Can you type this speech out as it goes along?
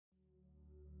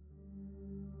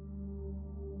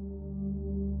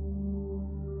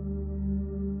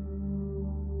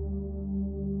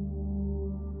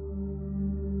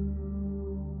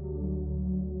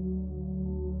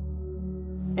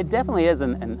It definitely is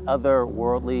an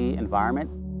otherworldly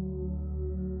environment.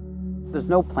 There's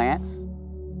no plants,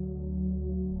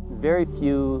 very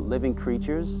few living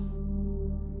creatures.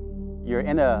 You're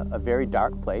in a very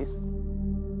dark place.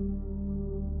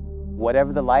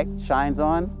 Whatever the light shines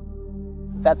on,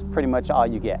 that's pretty much all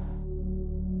you get.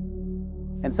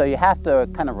 And so you have to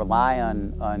kind of rely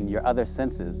on your other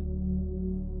senses.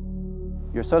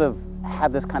 You sort of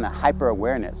have this kind of hyper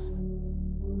awareness.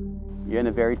 You're in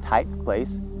a very tight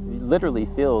place. You literally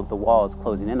feel the walls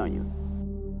closing in on you.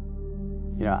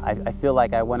 You know, I feel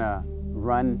like I want to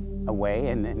run away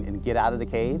and get out of the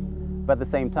cave, but at the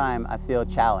same time, I feel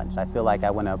challenged. I feel like I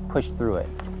want to push through it.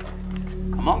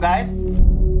 Come on, guys.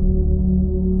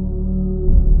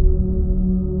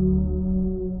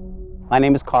 My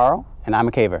name is Karl, and I'm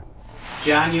a caver.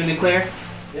 John, you in the clear?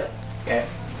 Yep. Okay.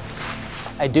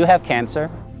 I do have cancer.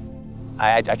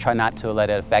 I try not to let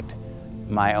it affect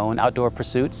my own outdoor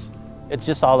pursuits. It's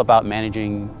just all about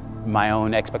managing my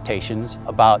own expectations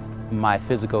about my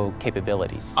physical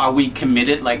capabilities. Are we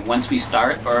committed like once we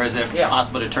start, or is it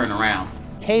possible to turn around?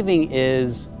 Caving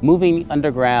is moving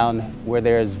underground where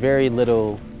there's very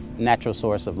little natural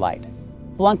source of light.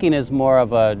 Splunking is more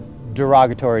of a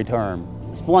derogatory term.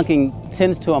 Splunking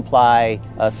tends to imply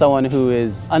someone who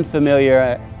is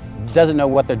unfamiliar, doesn't know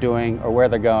what they're doing or where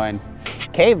they're going.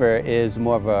 Caver is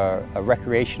more of a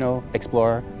recreational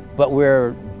explorer, but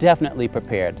we're definitely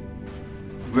prepared.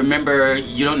 Remember,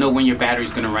 you don't know when your battery's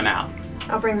going to run out.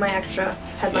 I'll bring my extra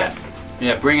headlamp.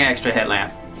 Yeah, bring an extra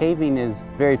headlamp. Caving is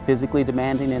very physically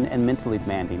demanding and mentally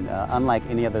demanding, unlike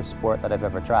any other sport that I've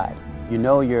ever tried. You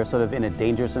know you're sort of in a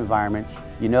dangerous environment.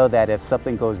 You know that if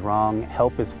something goes wrong,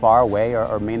 help is far away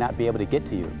or may not be able to get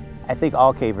to you. I think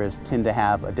all cavers tend to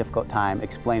have a difficult time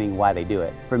explaining why they do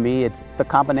it. For me, it's the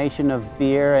combination of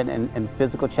fear and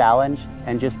physical challenge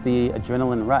and just the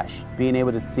adrenaline rush. Being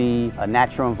able to see a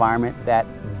natural environment that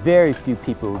very few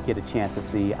people get a chance to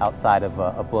see outside of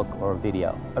a book or a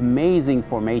video. Amazing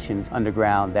formations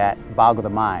underground that boggle the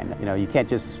mind. You know, you can't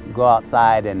just go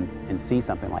outside and see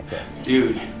something like this.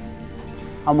 Dude.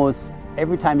 Almost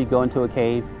every time you go into a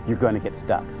cave, you're going to get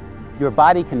stuck. Your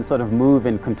body can sort of move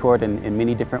and contort in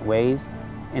many different ways,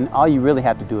 and all you really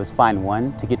have to do is find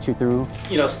one to get you through.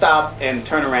 You know, stop and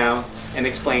turn around and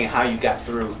explain how you got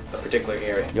through a particular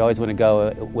area. You always want to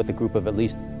go with a group of at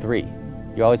least 3.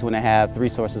 You always want to have 3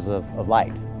 sources of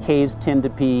light. Caves tend to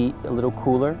be a little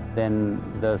cooler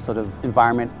than the sort of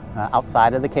environment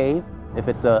outside of the cave. If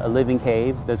it's a living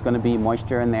cave, there's going to be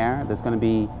moisture in there. There's going to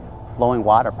be flowing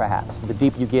water, perhaps. The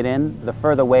deeper you get in, the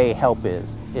further away help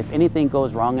is. If anything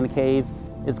goes wrong in a cave,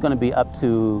 it's going to be up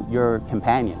to your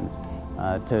companions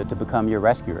to become your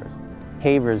rescuers.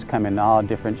 Cavers come in all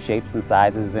different shapes and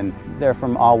sizes, and they're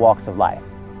from all walks of life.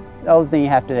 The only thing you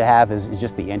have to have is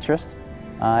just the interest,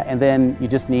 and then you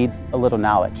just need a little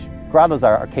knowledge. Grottos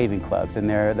are caving clubs, and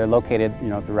they're located, you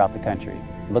know, throughout the country.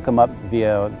 Look them up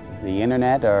via the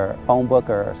internet or phone book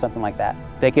or something like that.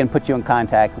 They can put you in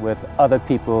contact with other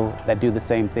people that do the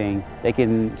same thing. They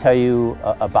can tell you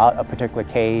about a particular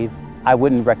cave. I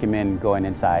wouldn't recommend going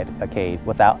inside a cave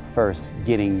without first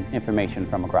getting information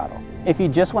from a grotto. If you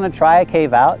just want to try a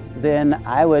cave out, then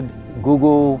I would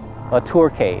Google a tour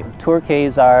cave. Tour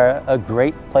caves are a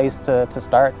great place to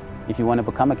start if you want to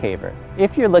become a caver.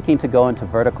 If you're looking to go into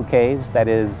vertical caves, that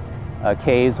is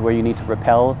caves where you need to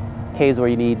rappel, caves where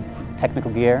you need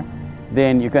technical gear,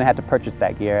 then you're going to have to purchase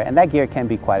that gear, and that gear can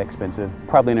be quite expensive,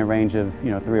 probably in a range of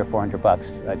 $300 or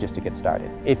 $400 just to get started.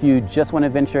 If you just want to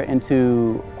venture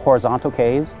into horizontal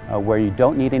caves where you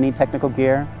don't need any technical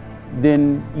gear,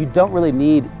 then you don't really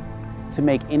need to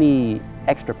make any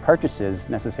extra purchases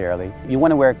necessarily. You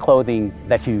want to wear clothing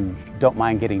that you don't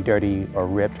mind getting dirty or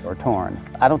ripped or torn.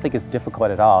 I don't think it's difficult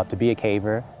at all to be a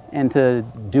caver and to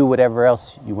do whatever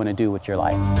else you want to do with your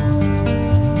life.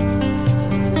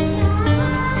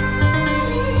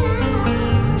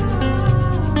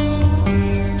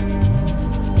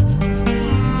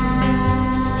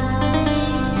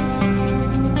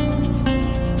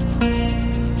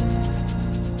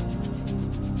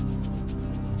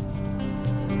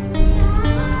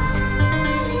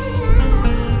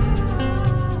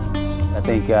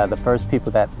 I think the first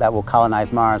people that will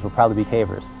colonize Mars will probably be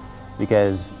cavers,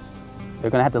 because they're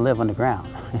going to have to live underground.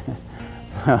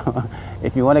 So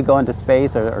if you want to go into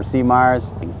space or see Mars,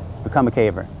 become a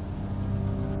caver.